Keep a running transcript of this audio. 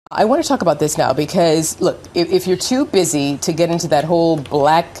I want to talk about this now because, look, if you're too busy to get into that whole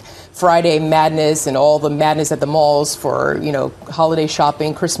Black Friday madness and all the madness at the malls for, holiday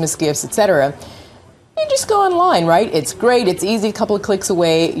shopping, Christmas gifts, etc., you just go online, right? It's great. It's easy. A couple of clicks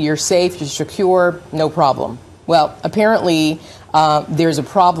away. You're safe. You're secure. No problem. Well, apparently there's a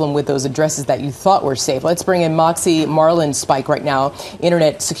problem with those addresses that you thought were safe. Let's bring in Moxie Marlinspike right now,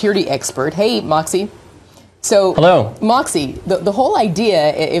 internet security expert. Hey, Moxie. So, hello, Moxie, the whole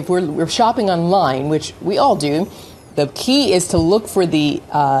idea, if we're shopping online, which we all do, the key is to look for the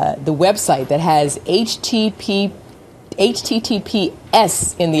website that has HTTPS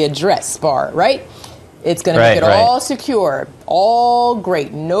in the address bar, right? It's going to make it all secure, all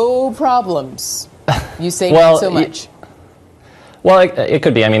great, no problems. You say not so much. Well, it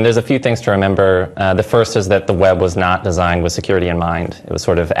could be. I mean, there's a few things to remember. The first is that the web was not designed with security in mind. It was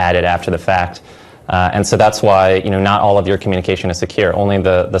sort of added after the fact. And so that's why, not all of your communication is secure. Only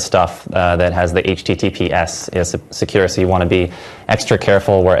the stuff that has the HTTPS is secure. So you want to be extra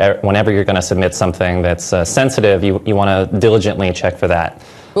careful whenever you're going to submit something that's sensitive, you want to diligently check for that.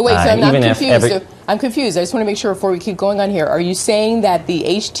 But wait, so I'm confused. I'm confused. I just want to make sure before we keep going on here. Are you saying that the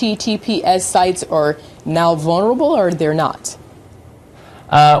HTTPS sites are now vulnerable or they're not?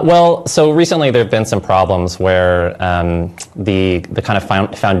 Well, so recently there have been some problems where the kind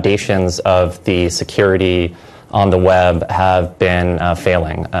of foundations of the security on the web have been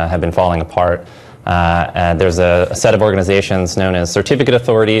failing, have been falling apart. There's a set of organizations known as certificate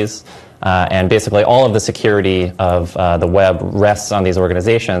authorities, and basically all of the security of the web rests on these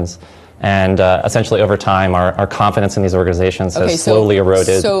organizations. And essentially, over time, our confidence in these organizations has slowly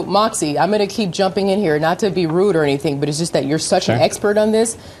eroded. So, Moxie, I'm going to keep jumping in here, not to be rude or anything, but it's just that you're such an expert on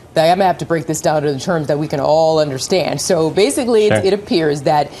this that I'm going to have to break this down to the terms that we can all understand. So, basically, it appears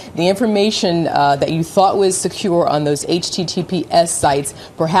that the information that you thought was secure on those HTTPS sites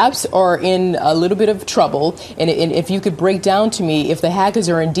perhaps are in a little bit of trouble. And if you could break down to me, if the hackers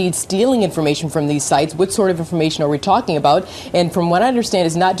are indeed stealing information from these sites, what sort of information are we talking about? And from what I understand,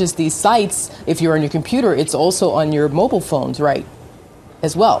 it's not just these sites. If you're on your computer, it's also on your mobile phones, right,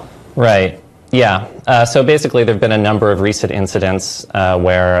 as well. Right. Yeah. So basically, there have been a number of recent incidents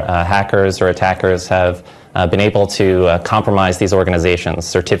where hackers or attackers have been able to compromise these organizations,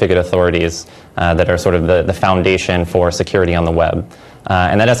 certificate authorities that are sort of the foundation for security on the web.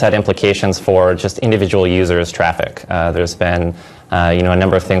 And that has had implications for just individual users' traffic. There's been a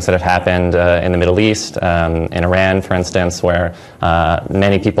number of things that have happened in the Middle East, in Iran, for instance, where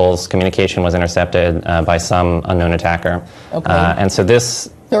many people's communication was intercepted by some unknown attacker. Okay. And so this...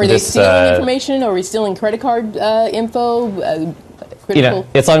 So are they stealing information, or are we stealing credit card info?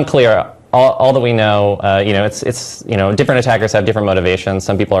 It's unclear. All that we know, it's different attackers have different motivations.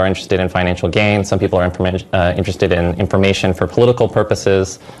 Some people are interested in financial gain. Some people are interested in information for political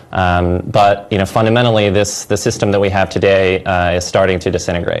purposes. But fundamentally, the system that we have today is starting to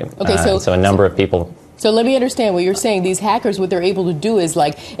disintegrate. Okay, so a number of people. So let me understand what you're saying. These hackers, what they're able to do is,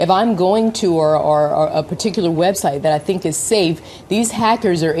 like, if I'm going to or a particular website that I think is safe, these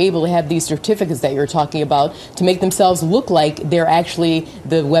hackers are able to have these certificates that you're talking about to make themselves look like they're actually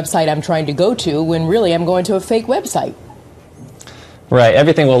the website I'm trying to go to, when really I'm going to a fake website. Right.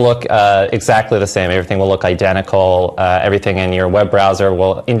 Everything will look exactly the same. Everything will look identical. Everything in your web browser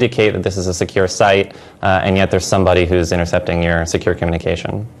will indicate that this is a secure site, and yet there's somebody who's intercepting your secure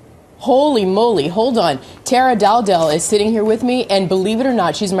communication. Holy moly, hold on. Tara Dowdell is sitting here with me, and believe it or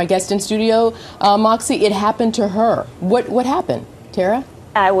not, she's my guest in studio. Moxie, it happened to her. What happened, Tara?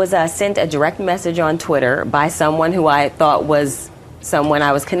 I was sent a direct message on Twitter by someone who I thought was someone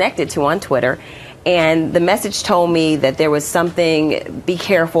I was connected to on Twitter. And the message told me that there was something, be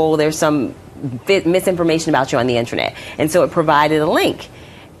careful, there's some misinformation about you on the internet. And so it provided a link.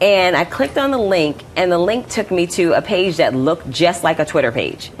 And I clicked on the link, and the link took me to a page that looked just like a Twitter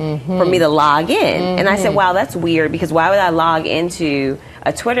page for me to log in. And I said, wow, that's weird, because why would I log into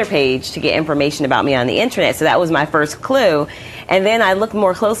a Twitter page to get information about me on the internet? So that was my first clue. And then I looked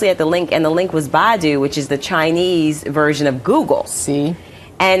more closely at the link, and the link was Baidu, which is the Chinese version of Google. See?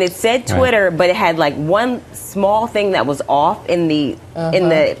 And it said Twitter, but it had like one small thing that was off in the Twitter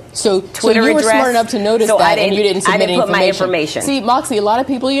address. So you were smart enough to notice that, and you didn't submit I didn't put my information. See, Moxie, a lot of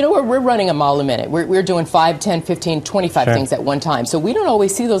people, we're running a mile a minute. We're doing 5, 10, 15, 25 things at one time. So we don't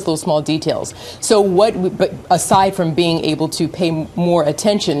always see those little small details. So but aside from being able to pay more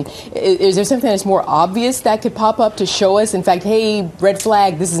attention, is there something that's more obvious that could pop up to show us, in fact, hey, red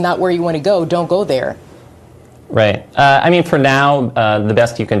flag, this is not where you want to go, don't go there? Right. I mean, for now, the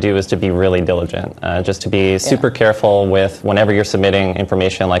best you can do is to be really diligent, just to be super careful with whenever you're submitting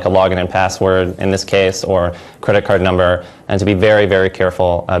information like a login and password in this case, or credit card number, and to be very, very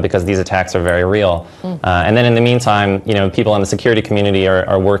careful because these attacks are very real. And then in the meantime, you know, people in the security community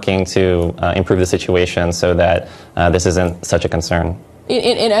are working to improve the situation so that this isn't such a concern.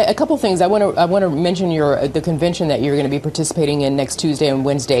 And a couple things. I want to mention the convention that you're going to be participating in next Tuesday and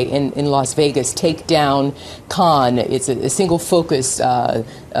Wednesday in Las Vegas, TakeDownCon. It's a single focus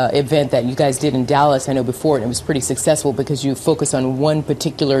event that you guys did in Dallas, I know, before, and it was pretty successful because you focus on one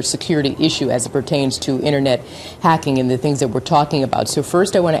particular security issue as it pertains to internet hacking and the things that we're talking about. So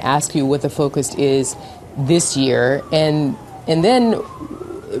first, I want to ask you what the focus is this year, and then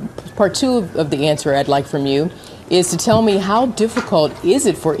part two of the answer I'd like from you is to tell me how difficult is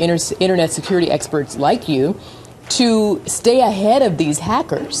it for internet security experts like you to stay ahead of these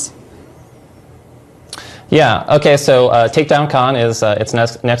hackers? Yeah, okay, so TakeDownCon is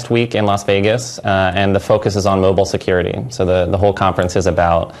it's next week in Las Vegas, and the focus is on mobile security. So the whole conference is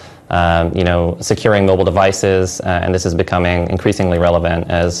about you know, securing mobile devices, and this is becoming increasingly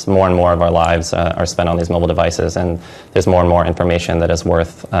relevant as more and more of our lives are spent on these mobile devices, and there's more and more information that is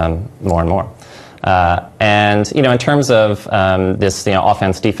worth more and more. And you know, in terms of this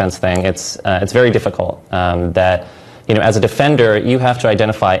offense-defense thing, it's very difficult. That you know, as a defender, you have to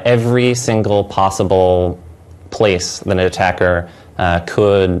identify every single possible place that an attacker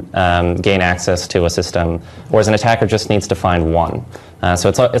could gain access to a system, whereas an attacker just needs to find one. So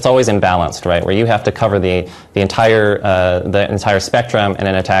it's always imbalanced, right? Where you have to cover the entire spectrum, and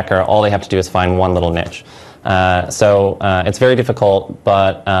an attacker, all they have to do is find one little niche. So it's very difficult,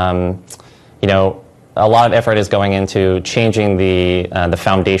 but you know, a lot of effort is going into changing the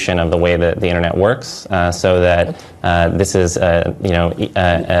foundation of the way that the internet works, so that this is you know,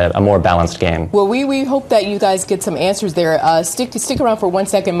 a more balanced game. Well, we hope that you guys get some answers there. Stick around for 1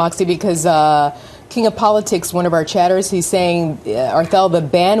 second, Moxie, because King of Politics, one of our chatters, he's saying, Arthel, the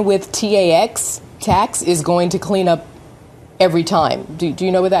bandwidth tax is going to clean up every time. Do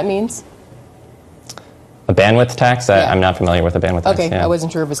you know what that means? A bandwidth tax? Yeah. I'm not familiar with a bandwidth tax. Okay, yeah. I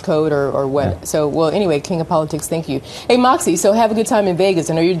wasn't sure if it's code or what. Yeah. So, well, anyway, King of Politics, thank you. Hey, Moxie, so have a good time in Vegas.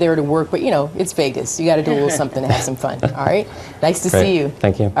 I know you're there to work, but, you know, it's Vegas. You got to do a little something to have some fun. All right? Nice to see you.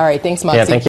 Thank you. All right, thanks, Moxie. Yeah, thank you.